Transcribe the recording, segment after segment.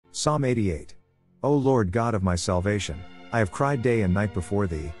Psalm 88. O Lord God of my salvation, I have cried day and night before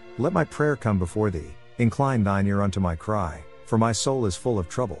thee, let my prayer come before thee, incline thine ear unto my cry, for my soul is full of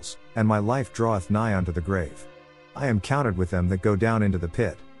troubles, and my life draweth nigh unto the grave. I am counted with them that go down into the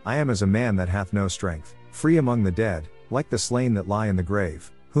pit, I am as a man that hath no strength, free among the dead, like the slain that lie in the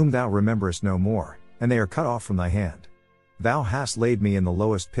grave, whom thou rememberest no more, and they are cut off from thy hand. Thou hast laid me in the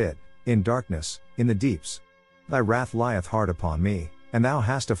lowest pit, in darkness, in the deeps. Thy wrath lieth hard upon me, and thou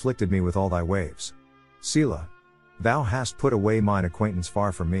hast afflicted me with all thy waves. Selah. Thou hast put away mine acquaintance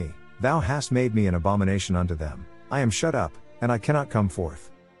far from me, thou hast made me an abomination unto them, I am shut up, and I cannot come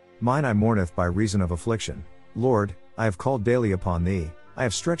forth. Mine eye mourneth by reason of affliction, Lord, I have called daily upon thee, I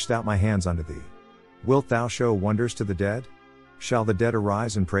have stretched out my hands unto thee. Wilt thou show wonders to the dead? Shall the dead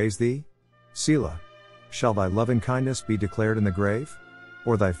arise and praise thee? Selah. Shall thy lovingkindness be declared in the grave?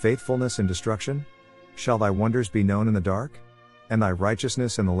 Or thy faithfulness in destruction? Shall thy wonders be known in the dark? And thy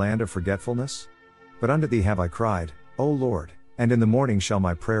righteousness in the land of forgetfulness? But unto thee have I cried, O Lord, and in the morning shall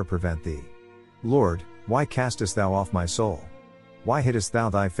my prayer prevent thee. Lord, why castest thou off my soul? Why hiddest thou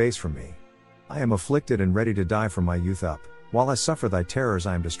thy face from me? I am afflicted and ready to die from my youth up, while I suffer thy terrors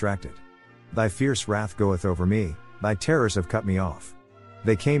I am distracted. Thy fierce wrath goeth over me, thy terrors have cut me off.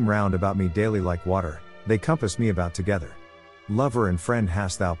 They came round about me daily like water, they compassed me about together. Lover and friend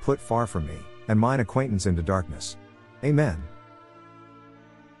hast thou put far from me, and mine acquaintance into darkness. Amen.